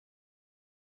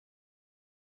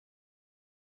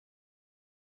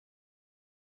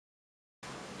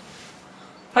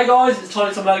Hey guys, it's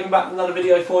Tiny Tom Laing back with another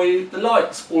video for you. The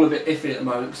light's all a bit iffy at the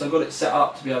moment because I've got it set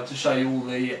up to be able to show you all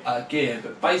the gear,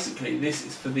 but basically this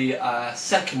is for the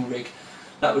second rig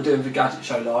that we're doing for Gadget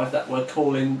Show Live that we're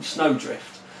calling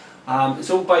Snowdrift. It's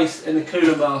all based in the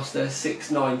Cooler Master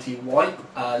 690 white.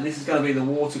 This is going to be the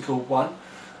water-cooled one.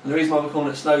 And the reason why we're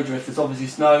calling it Snowdrift is obviously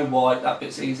snow, white, that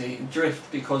bit's easy, and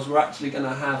drift because we're actually going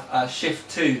to have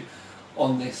shift 2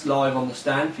 on this live on the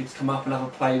stand for you to come up and have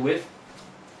a play with.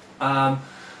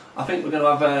 I think we're going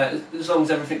to have, as long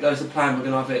as everything goes to plan, we're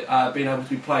going to have it being able to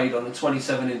be played on a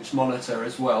 27-inch monitor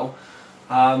as well.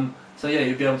 So yeah,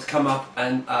 you'll be able to come up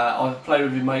and either play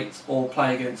with your mates or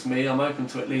play against me. I'm hoping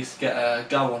to at least get a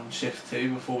go on shift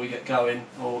 2 before we get going,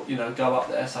 or go up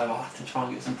there. So I'll have to try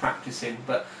and get some practice in.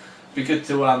 But it'd be good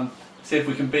to see if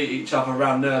we can beat each other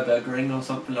around Nürburgring or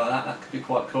something like that. That could be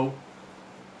quite cool.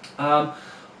 But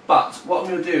what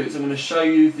I'm going to do is I'm going to show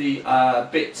you the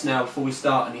bits now before we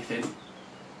start anything.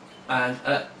 And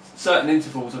at certain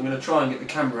intervals I'm going to try and get the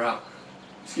camera out,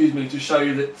 to show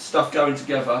you the stuff going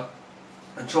together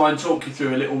and try and talk you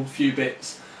through a little few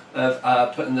bits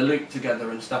of putting the loop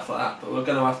together and stuff like that. But we're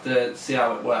going to have to see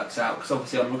how it works out, because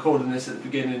obviously I'm recording this at the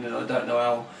beginning and I don't know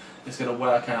how it's going to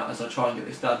work out as I try and get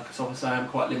this done, because obviously I am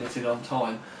quite limited on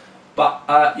time. But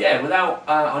yeah, without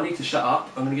I need to shut up,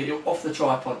 I'm going to get you off the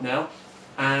tripod now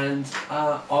and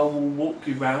I will walk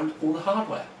you around all the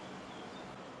hardware.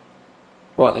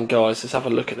 Right then guys, let's have a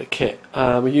look at the kit.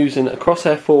 We're using a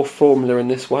Crosshair 4 formula in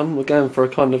this one. We're going for a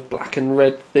kind of black and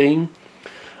red theme.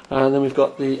 And then we've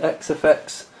got the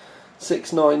XFX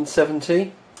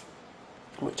 6970,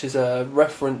 which is a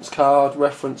reference card,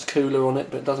 reference cooler on it,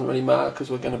 but it doesn't really matter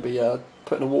because we're going to be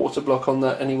putting a water block on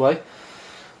that anyway.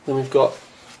 Then we've got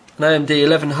an AMD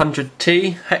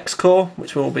 1100T hex core,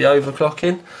 which we'll be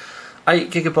overclocking.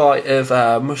 8GB of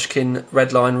Mushkin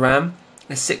Redline RAM.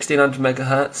 It's 1600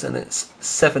 MHz and it's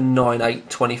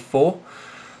 79824.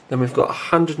 Then we've got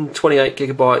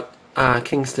 128GB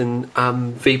Kingston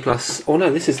V+. Oh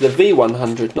no, this is the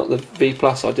V100, not the V+.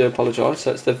 I do apologise.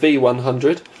 So it's the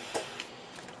V100.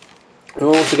 We're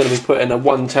also going to be putting a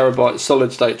 1TB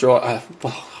solid state drive.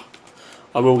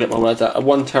 I will get my words out. A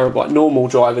 1TB normal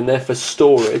drive in there for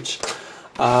storage.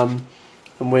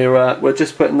 And we're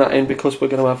just putting that in because we're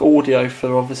going to have audio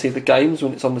for obviously the games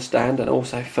when it's on the stand, and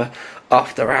also for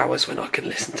after hours when I can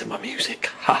listen to my music.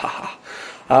 Ha ha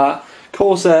ha.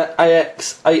 Corsair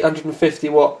AX 850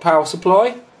 watt power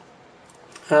supply.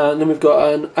 And then we've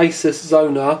got an Asus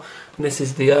Zonar, and this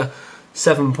is the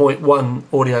 7.1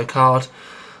 audio card.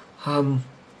 And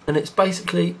it's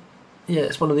basically, yeah,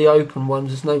 it's one of the open ones.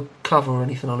 There's no cover or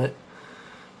anything on it.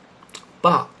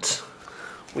 But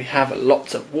we have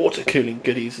lots of water cooling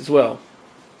goodies as well.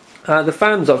 The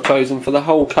fans I've chosen for the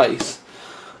whole case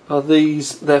are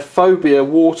these. They're Phobia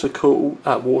waterproof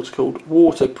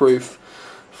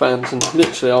fans, and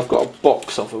literally I've got a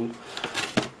box of them.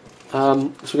 So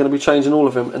we're going to be changing all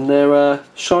of them, and they're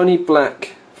shiny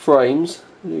black frames,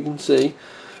 as you can see,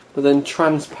 but then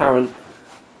transparent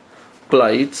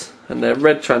blades, and they're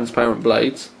red transparent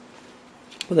blades.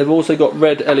 But they've also got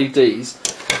red LEDs.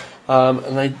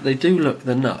 And they do look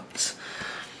the nuts.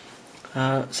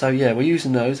 So yeah, we're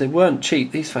using those. They weren't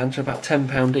cheap. These fans are about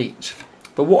 £10 each.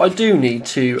 But what I do need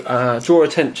to draw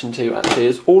attention to actually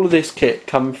is all of this kit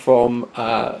come from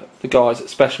the guys at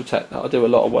Special Tech that I do a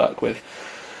lot of work with.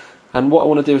 And what I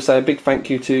want to do is say a big thank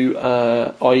you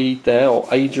to Aid there, or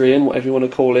Adrian, whatever you want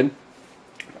to call him.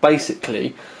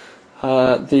 Basically,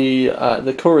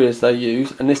 the couriers they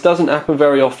use, and this doesn't happen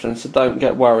very often, so don't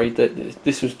get worried that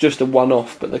this was just a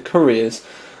one-off, but the couriers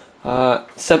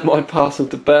sent my parcel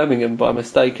to Birmingham by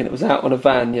mistake, and it was out on a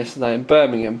van yesterday in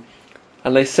Birmingham,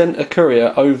 and they sent a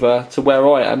courier over to where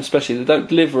I am. Especially, they don't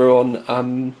deliver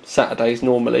on Saturdays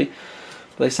normally,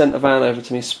 but they sent a van over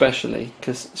to me specially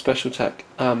because Special Tech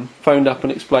phoned up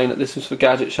and explained that this was for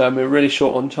Gadget Show and we were really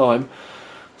short on time.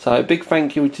 So a big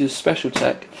thank you to Special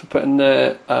Tech for putting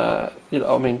their,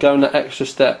 going that extra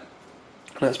step.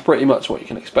 And that's pretty much what you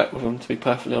can expect with them, to be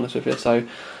perfectly honest with you. So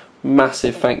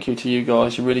massive thank you to you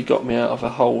guys. You really got me out of a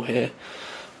hole here.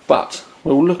 But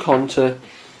we'll look on to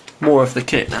more of the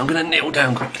kit. Now I'm going to kneel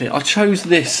down quickly. I chose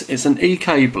this. It's an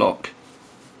EK block,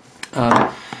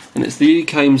 and it's the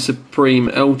EK Supreme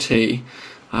LT,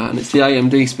 and it's the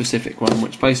AMD specific one,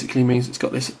 which basically means it's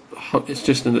got this. It's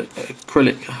just an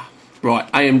acrylic. Right,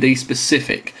 AMD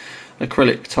specific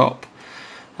acrylic top,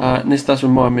 and this does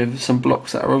remind me of some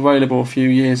blocks that were available a few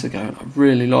years ago, and I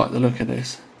really like the look of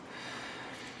this.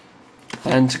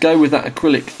 And to go with that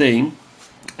acrylic theme,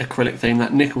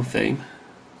 that nickel theme,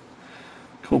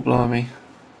 cool blimey,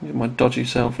 get my dodgy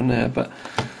self in there, but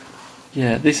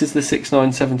yeah, this is the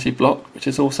 6970 block, which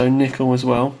is also nickel as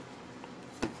well.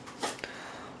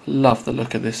 Love the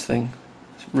look of this thing,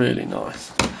 it's really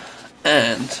nice.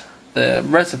 And the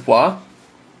reservoir,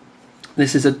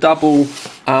 this is a double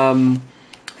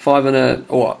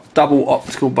double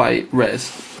optical bay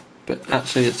res, but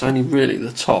actually it's only really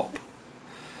the top.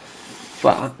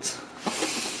 But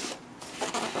if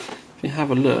you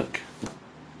have a look,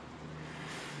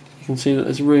 you can see that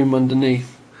there's room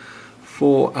underneath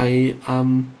for a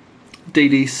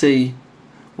DDC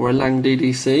or a Laing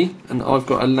DDC, and I've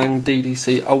got a Laing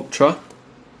DDC Ultra,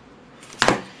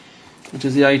 which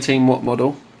is the 18 watt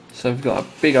model, so we've got a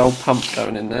big old pump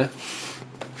going in there.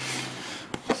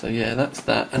 So yeah, that's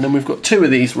that. And then we've got two of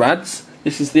these rads.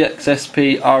 This is the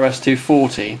XSP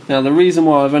RS240. Now the reason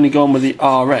why I've only gone with the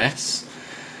RS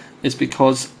is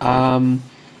because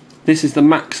this is the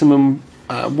maximum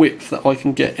width that I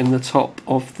can get in the top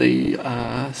of the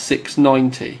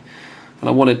 690, and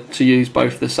I wanted to use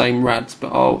both the same rads, but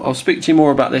I'll speak to you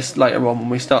more about this later on when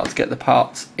we start to get the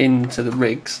parts into the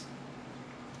rigs.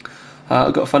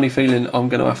 I've got a funny feeling I'm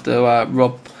going to have to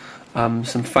rob some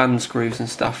fan screws and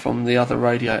stuff from the other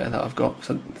radiator that I've got,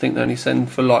 so I think they only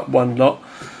send for like one lot.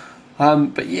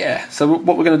 But yeah, so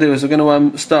what we're going to do is we're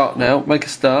going to start now, make a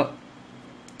start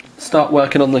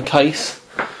working on the case.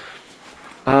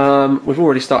 We've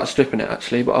already started stripping it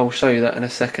actually, but I'll show you that in a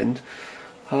second.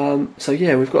 So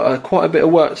yeah, we've got quite a bit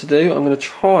of work to do. I'm going to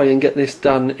try and get this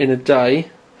done in a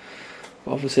day.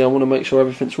 But obviously I want to make sure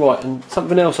everything's right. And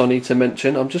something else I need to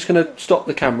mention, I'm just going to stop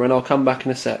the camera and I'll come back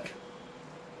in a sec.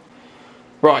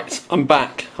 Right, I'm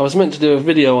back. I was meant to do a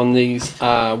video on these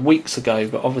weeks ago,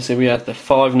 but obviously we had the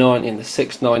 590 and the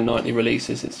 6990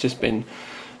 releases. It's just been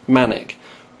manic.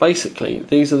 Basically,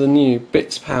 these are the new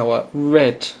Bitspower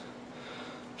red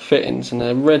fittings, and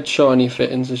they're red shiny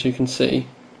fittings, as you can see.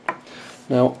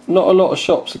 Now, not a lot of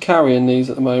shops are carrying these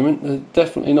at the moment. They're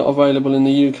definitely not available in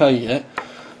the UK yet,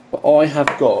 but I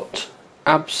have got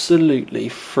absolutely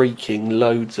freaking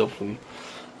loads of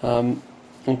them.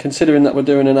 And considering that we're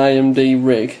doing an AMD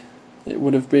rig, it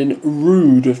would have been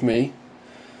rude of me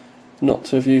not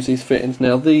to have used these fittings.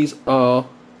 Now these are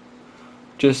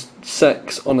just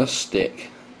sex on a stick.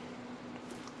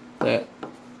 They're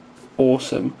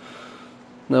awesome.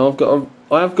 Now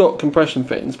I have got compression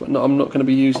fittings, but I'm not going to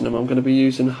be using them. I'm going to be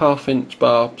using 1/2 inch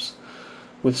barbs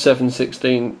with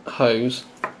 7/16 hose.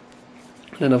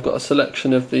 And I've got a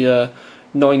selection of the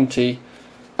 90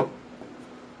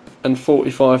 and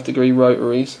 45 degree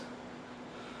rotaries.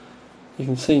 You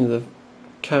can see the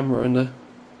camera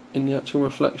in the actual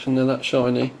reflection, they're that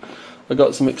shiny. I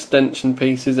got some extension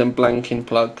pieces and blanking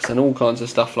plugs and all kinds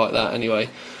of stuff like that anyway.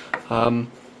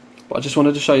 But I just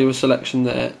wanted to show you a selection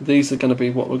there. These are going to be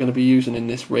what we're going to be using in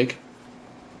this rig,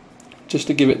 just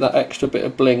to give it that extra bit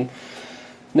of bling.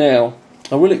 Now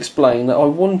I will explain that I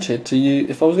wanted to use,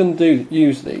 if I was going to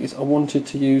use these, I wanted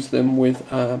to use them with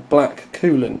black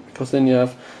coolant, because then you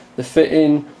have the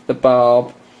fitting, the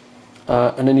barb,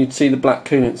 and then you'd see the black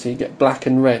coolant, so you get black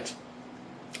and red.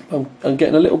 I'm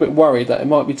getting a little bit worried that it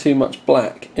might be too much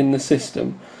black in the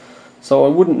system, so I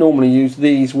wouldn't normally use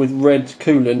these with red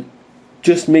coolant,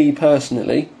 just me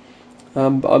personally,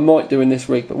 but I might do in this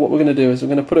rig. But what we're going to do is we're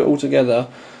going to put it all together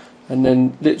and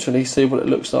then literally see what it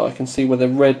looks like and see whether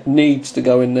red needs to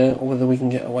go in there or whether we can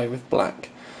get away with black.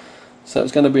 So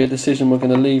it's going to be a decision we're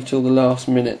going to leave till the last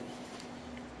minute.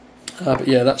 But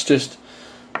yeah, that's just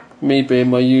me being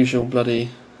my usual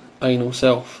bloody anal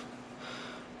self.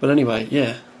 But anyway,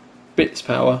 yeah,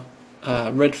 Bitspower,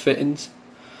 red fittings,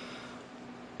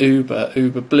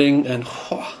 uber bling, and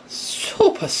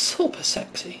super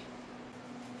sexy.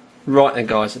 Right then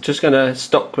guys, I'm just going to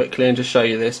stop quickly and just show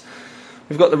you this.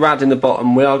 We've got the rad in the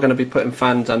bottom. We are going to be putting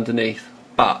fans underneath,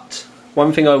 but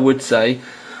one thing I would say,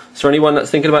 so anyone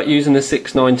that's thinking about using the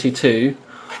 692,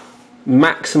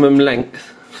 maximum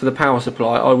length for the power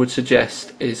supply I would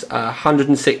suggest is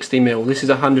 160mm. This is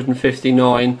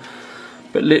 159,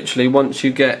 but literally once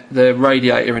you get the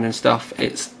radiator in and stuff,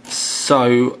 it's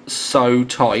so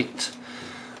tight.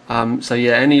 So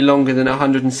yeah, any longer than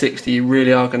 160 you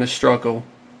really are going to struggle,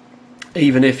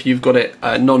 even if you've got it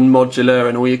non-modular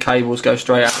and all your cables go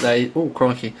straight out there. Oh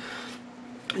crikey,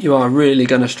 you are really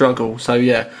going to struggle. So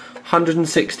yeah,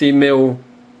 160mm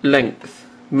length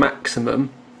maximum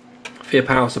for your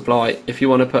power supply if you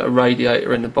want to put a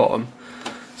radiator in the bottom.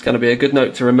 It's going to be a good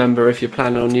note to remember if you're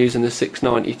planning on using the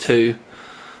 692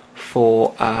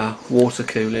 for water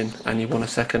cooling and you want a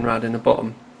second rad in the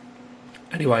bottom.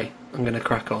 Anyway, I'm going to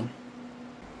crack on.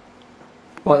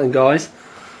 Right then guys,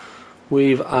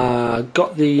 we've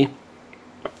got the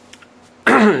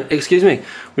excuse me,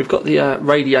 we've got the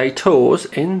radiators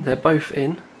in. They're both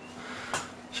in.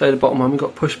 show you the bottom one. We've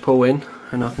got push pull in,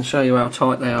 and I can show you how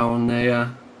tight they are on the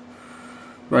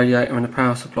radiator and the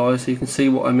power supply, so you can see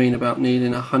what I mean about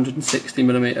needing a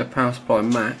 160mm power supply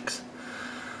max.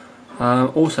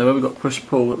 Also, where we've got push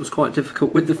pull, it was quite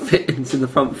difficult with the fittings in the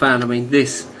front fan. I mean,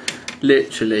 this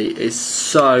literally is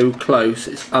so close,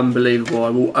 it's unbelievable. I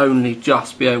will only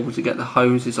just be able to get the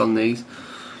hoses on these,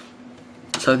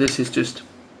 so this is just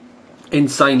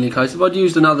insanely close. If I'd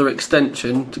used another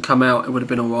extension to come out, it would have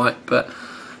been alright, but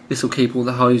this will keep all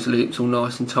the hose loops all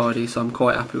nice and tidy, so I'm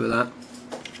quite happy with that.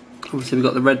 Obviously we've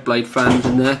got the red blade fans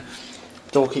in there.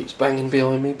 The door keeps banging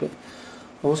behind me, but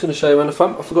I was going to show you around the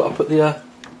front. I forgot to put the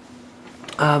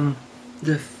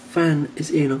fan is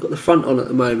in. I've got the front on at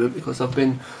the moment because I've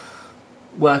been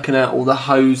working out all the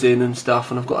hosing and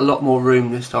stuff, and I've got a lot more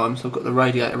room this time, so I've got the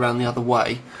radiator around the other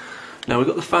way. Now we've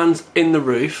got the fans in the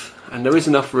roof, and there is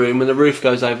enough room. When the roof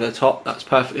goes over the top, that's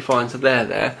perfectly fine, so they're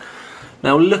there.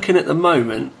 Now looking at the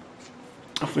moment,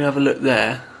 if we have a look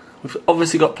there, we've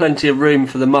obviously got plenty of room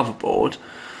for the motherboard,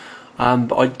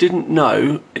 but I didn't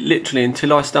know, literally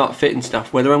until I start fitting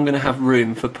stuff, whether I'm going to have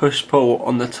room for push-pull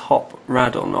on the top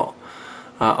rad or not.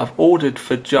 I've ordered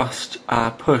for just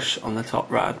push on the top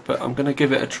rad, but I'm going to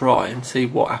give it a try and see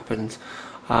what happens.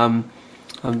 I'm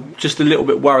just a little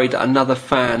bit worried that another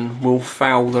fan will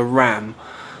foul the RAM.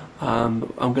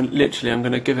 I'm going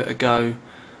to give it a go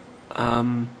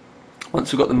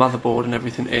once we've got the motherboard and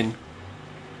everything in.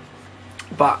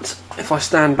 But if I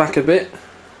stand back a bit,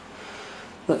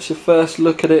 that's your first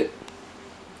look at it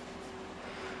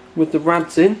with the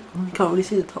rads in. You can't really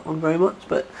see the top one very much,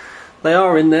 but they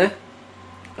are in there.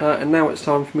 And now it's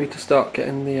time for me to start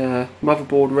getting the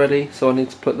motherboard ready. So I need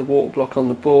to put the water block on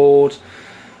the board,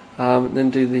 and then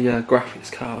do the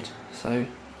graphics card. So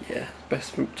yeah,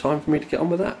 best time for me to get on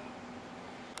with that.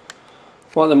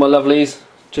 Right then my lovelies,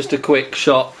 just a quick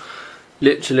shot,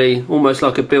 literally almost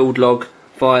like a build log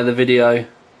via the video.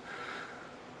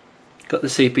 Got the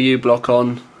CPU block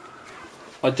on.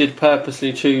 I did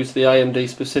purposely choose the AMD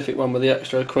specific one with the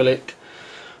extra acrylic,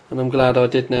 and I'm glad I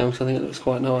did now because I think it looks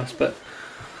quite nice. But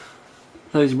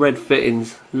those red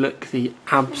fittings look the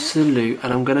absolute,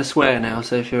 and I'm going to swear now,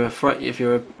 so if you're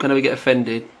going to get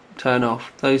offended, turn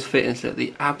off. Those fittings look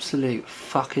the absolute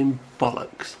fucking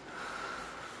bollocks.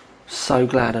 So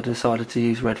glad I decided to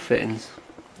use red fittings.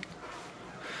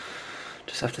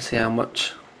 Just have to see how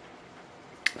much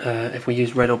if we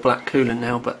use red or black coolant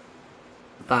now, but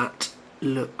that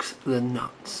looks the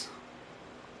nuts.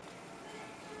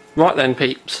 Right then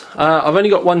peeps, I've only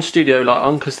got one studio light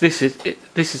on because this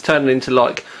is turning into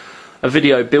like a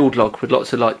video build log with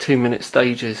lots of like 2-minute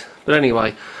stages. But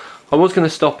anyway, I was going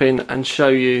to stop in and show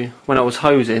you when I was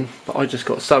hosing, but I just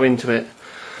got so into it.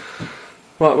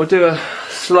 Right, we'll do a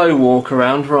slow walk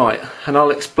around, right, and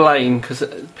I'll explain because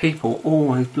people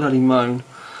always bloody moan.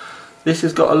 This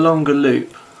has got a longer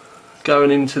loop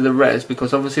going into the res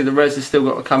because obviously the res has still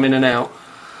got to come in and out,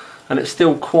 and it's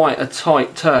still quite a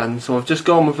tight turn, so I've just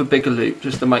gone with a bigger loop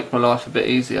just to make my life a bit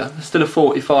easier. There's still a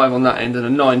 45 on that end and a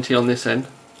 90 on this end.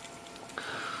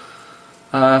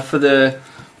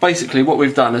 Basically what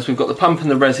we've done is we've got the pump and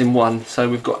the res in one, so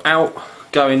we've got out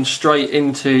going straight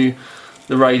into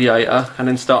the radiator and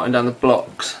then starting down the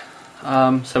blocks.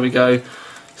 So we go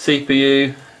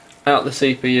CPU, out the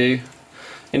CPU,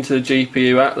 into the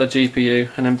GPU, out the GPU,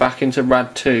 and then back into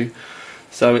rad 2.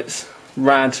 So it's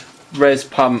rad, res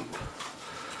pump,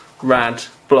 rad,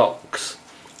 blocks.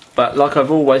 But like I've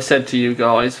always said to you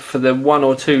guys, for the 1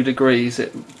 or 2 degrees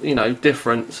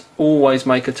difference, always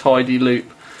make a tidy loop.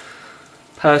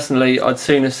 Personally, I'd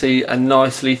sooner see a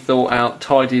nicely thought out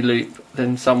tidy loop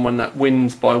than someone that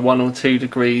wins by 1 or 2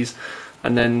 degrees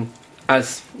and then,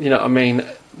 as you know what I mean,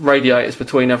 radiators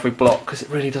between every block, because it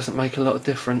really doesn't make a lot of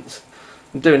difference.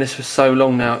 I'm doing this for so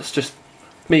long now, it's just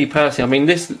me personally. I mean,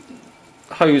 this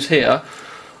hose here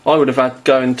I would have had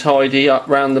going tidy up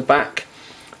round the back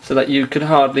so that you could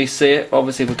hardly see it.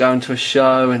 Obviously we're going to a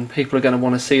show and people are going to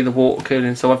want to see the water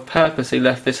cooling, so I've purposely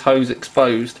left this hose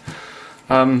exposed.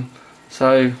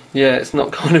 So yeah, it's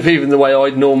not kind of even the way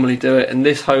I'd normally do it. And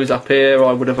this hose up here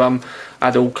I would have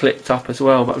had all clipped up as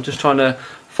well, but I'm just trying to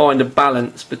find a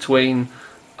balance between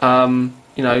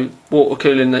water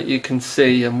cooling that you can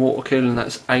see and water cooling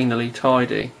that's anally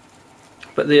tidy.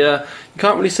 But you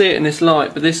can't really see it in this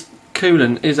light, but this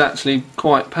coolant is actually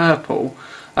quite purple.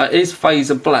 It is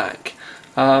phaser black,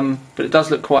 but it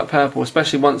does look quite purple,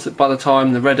 especially by the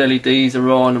time the red LEDs are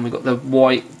on and we've got the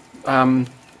white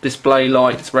display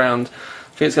lights round.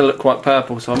 I think it's going to look quite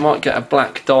purple, so I might get a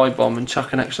black dye bomb and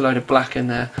chuck an extra load of black in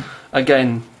there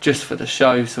again just for the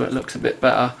show so it looks a bit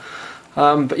better.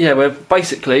 But yeah, we're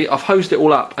basically, I've hosed it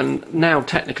all up and now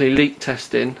technically leak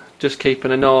testing, just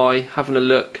keeping an eye, having a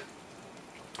look.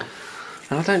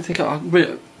 And I don't think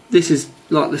this is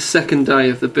like the second day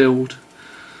of the build.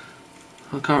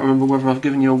 I can't remember whether I've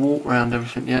given you a walk around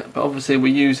everything yet, but obviously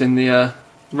we're using the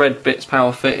red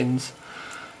Bitspower fittings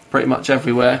pretty much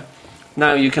everywhere.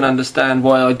 Now you can understand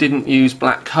why I didn't use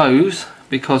black hose,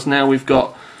 because now we've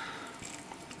got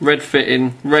red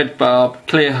fitting, red barb,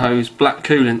 clear hose, black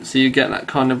coolant, so you get that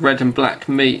kind of red and black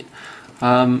meat,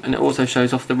 and it also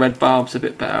shows off the red barbs a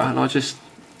bit better, and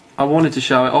I wanted to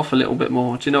show it off a little bit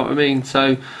more, do you know what I mean?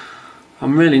 So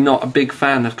I'm really not a big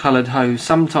fan of coloured hose.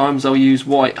 Sometimes I'll use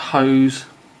white hose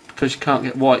because you can't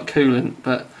get white coolant,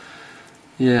 but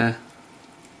yeah,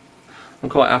 I'm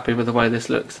quite happy with the way this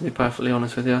looks, to be perfectly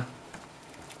honest with you.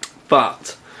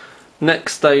 But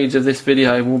next stage of this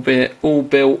video will be it all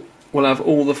built. We'll have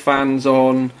all the fans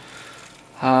on,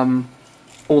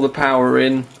 all the power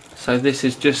in, so this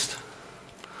is just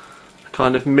a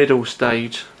kind of middle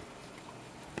stage.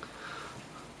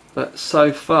 But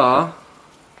so far,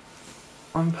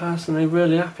 I'm personally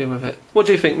really happy with it. What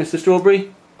do you think, Mr.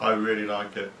 Strawberry? I really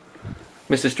like it.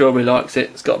 Mr. Strawberry likes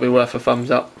it. It's got to be worth a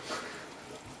thumbs up.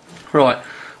 Right,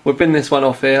 we'll bin this one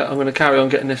off here. I'm going to carry on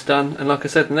getting this done, and like I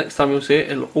said, the next time you'll see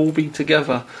it, it'll all be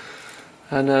together,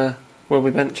 and we'll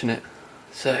be benching it.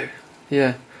 So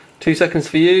yeah, 2 seconds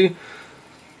for you,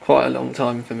 quite a long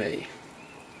time for me.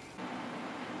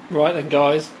 Right then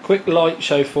guys, quick light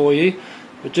show for you,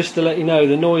 but just to let you know,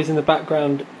 the noise in the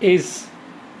background is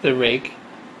the rig,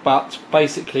 but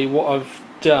basically what I've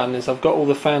done is I've got all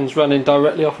the fans running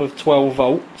directly off of 12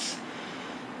 volts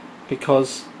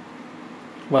because,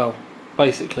 well,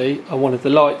 basically I wanted the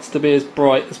lights to be as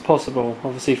bright as possible.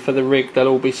 Obviously for the rig they'll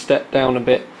all be stepped down a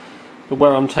bit, but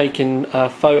where I'm taking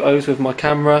photos with my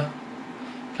camera,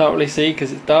 can't really see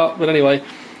because it's dark, but anyway,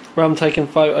 where I'm taking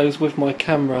photos with my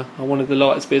camera, I wanted the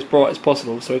lights to be as bright as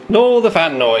possible, so ignore the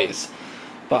fan noise.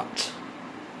 But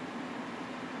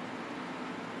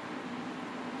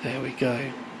there we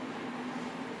go.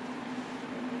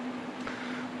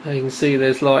 Now you can see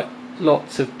there's like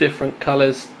lots of different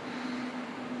colours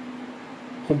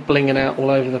all blinging out all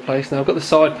over the place. Now I've got the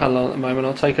side panel on at the moment,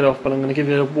 I'll take it off, but I'm going to give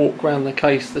you a walk around the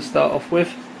case to start off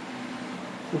with.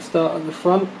 We'll start at the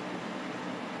front.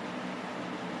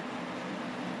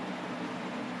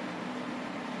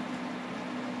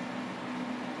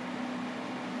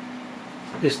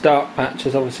 This dark patch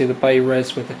is obviously the bay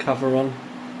res with the cover on.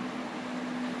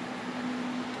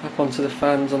 Up onto the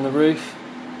fans on the roof.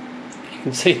 You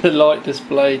can see the light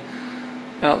display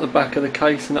out the back of the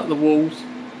case and up the walls.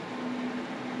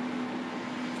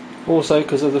 Also,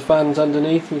 because of the fans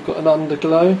underneath, we've got an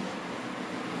underglow.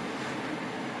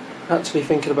 Actually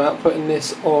thinking about putting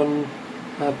this on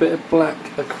a bit of black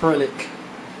acrylic,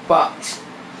 but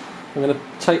I'm going to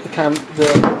take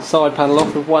the side panel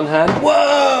off with one hand.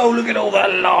 Whoa, look at all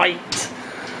that light!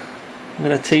 I'm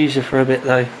going to tease you for a bit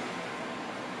though.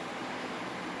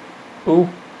 Ooh,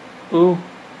 ooh,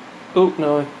 ooh,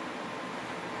 no.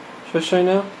 Should I show you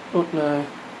now? Oh, no.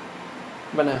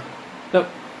 But now. Nope.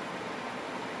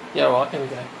 Yeah, alright, here we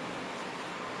go.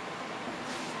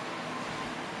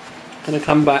 I'm going to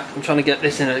come back. I'm trying to get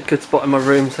this in a good spot in my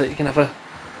room so that you can have a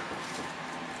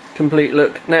complete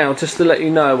look. Now, just to let you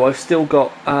know, I've still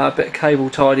got a bit of cable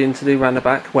tidying to do round the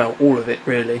back. Well, all of it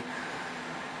really.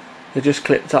 They're just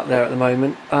clipped up there at the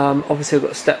moment. Obviously I've got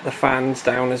to step the fans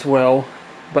down as well.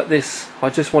 But this,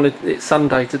 it's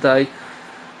Sunday today,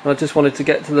 and I just wanted to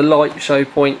get to the light show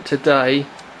point today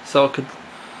so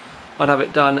I'd have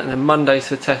it done, and then Monday's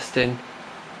for testing.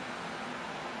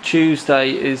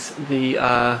 Tuesday is the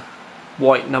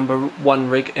white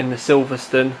 #1 rig in the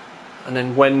Silverstone, and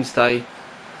then Wednesday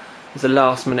is the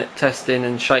last minute testing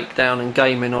and shakedown and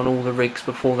gaming on all the rigs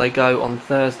before they go on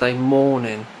Thursday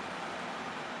morning.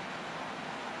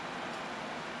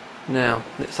 Now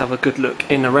let's have a good look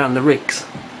in around the rigs.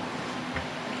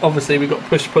 Obviously we've got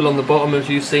push pull on the bottom as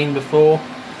you've seen before.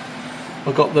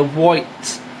 I've got the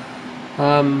white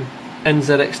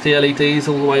NZXT LEDs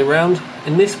all the way around.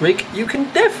 In this rig you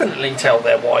can definitely tell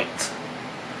they're white.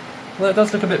 Well, it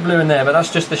does look a bit blue in there, but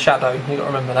that's just the shadow, you've got to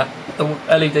remember that. The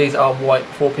LEDs are white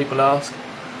before people ask.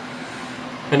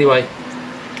 Anyway,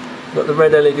 got the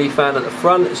red LED fan at the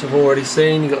front, as you've already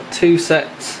seen. You've got 2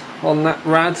 sets on that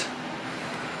rad.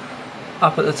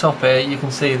 Up at the top here you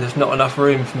can see there's not enough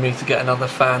room for me to get another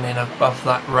fan in above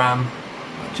that ram.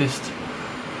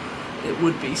 It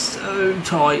would be so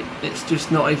tight, it's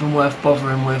just not even worth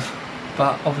bothering with.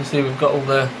 But obviously we've got all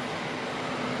the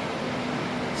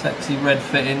sexy red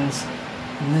fittings.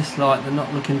 In this light they're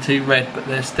not looking too red, but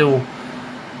they're still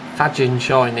fadging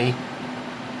shiny.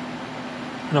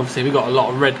 And obviously we've got a lot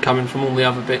of red coming from all the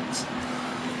other bits.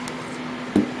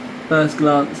 First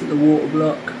glance at the water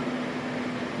block,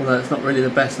 although it's not really the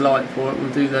best light for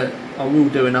it. I will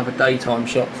do another daytime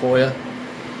shot for you.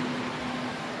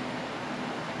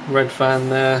 Red fan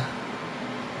there.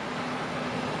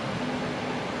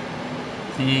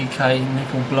 The UK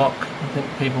nickel block. I think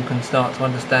people can start to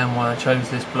understand why I chose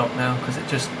this block now, because it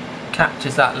just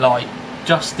captures that light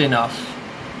just enough.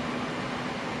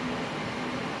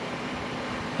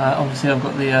 Obviously I've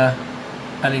got the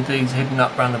LEDs hidden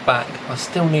up around the back. I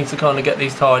still need to kind of get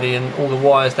these tidy, and all the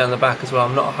wires down the back as well.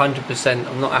 I'm not 100%,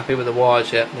 I'm not happy with the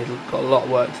wires yet. I've got a lot of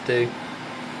work to do.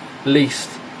 At least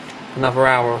another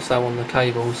hour or so on the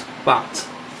cables. But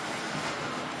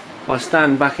if I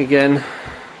stand back again,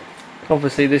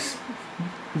 obviously this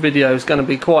video is going to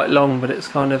be quite long, but it's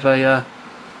kind of a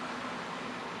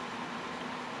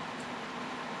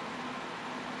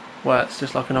well, it's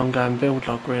just like an ongoing build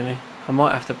log really. I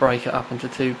might have to break it up into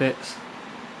 2 bits.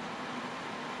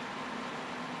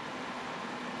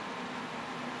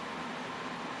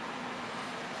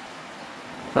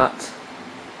 But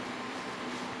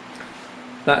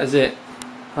that is it.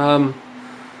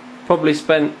 Probably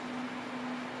spent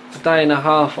a day and a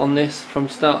half on this from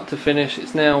start to finish.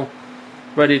 It's now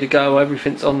ready to go,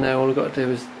 everything's on there. All I've got to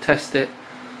do is test it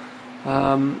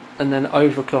and then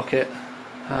overclock it,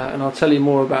 and I'll tell you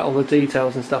more about all the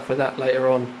details and stuff with that later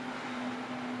on.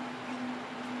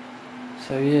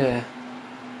 So yeah,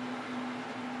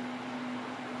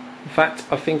 in fact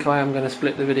I think I am going to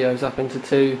split the videos up into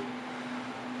 2.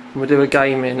 We'll do a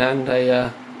gaming and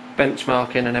a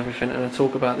benchmarking and everything, and I'll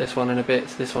talk about this one in a bit.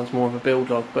 So this one's more of a build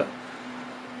log, but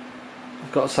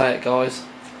I've got to say it guys,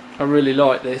 I really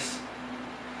like this.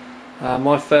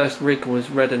 My first rig was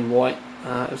red and white.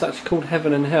 It was actually called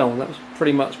Heaven and Hell, and that was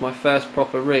pretty much my first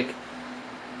proper rig.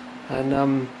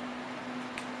 And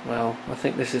well, I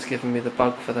think this has given me the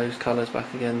bug for those colours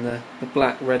back again. The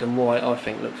black, red and white I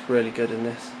think looks really good in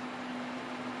this.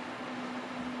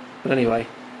 But anyway,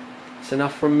 it's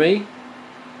enough from me.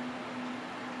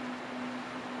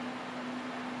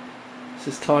 This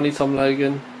is Tiny Tom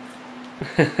Logan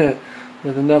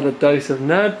with another dose of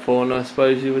nerd porn, I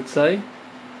suppose you would say.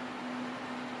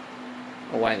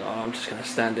 Oh hang on, I'm just going to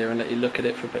stand here and let you look at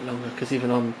it for a bit longer, because even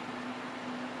I'm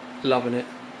loving it.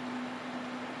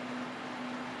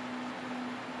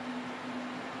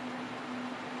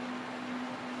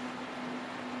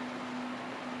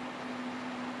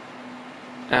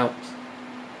 Out.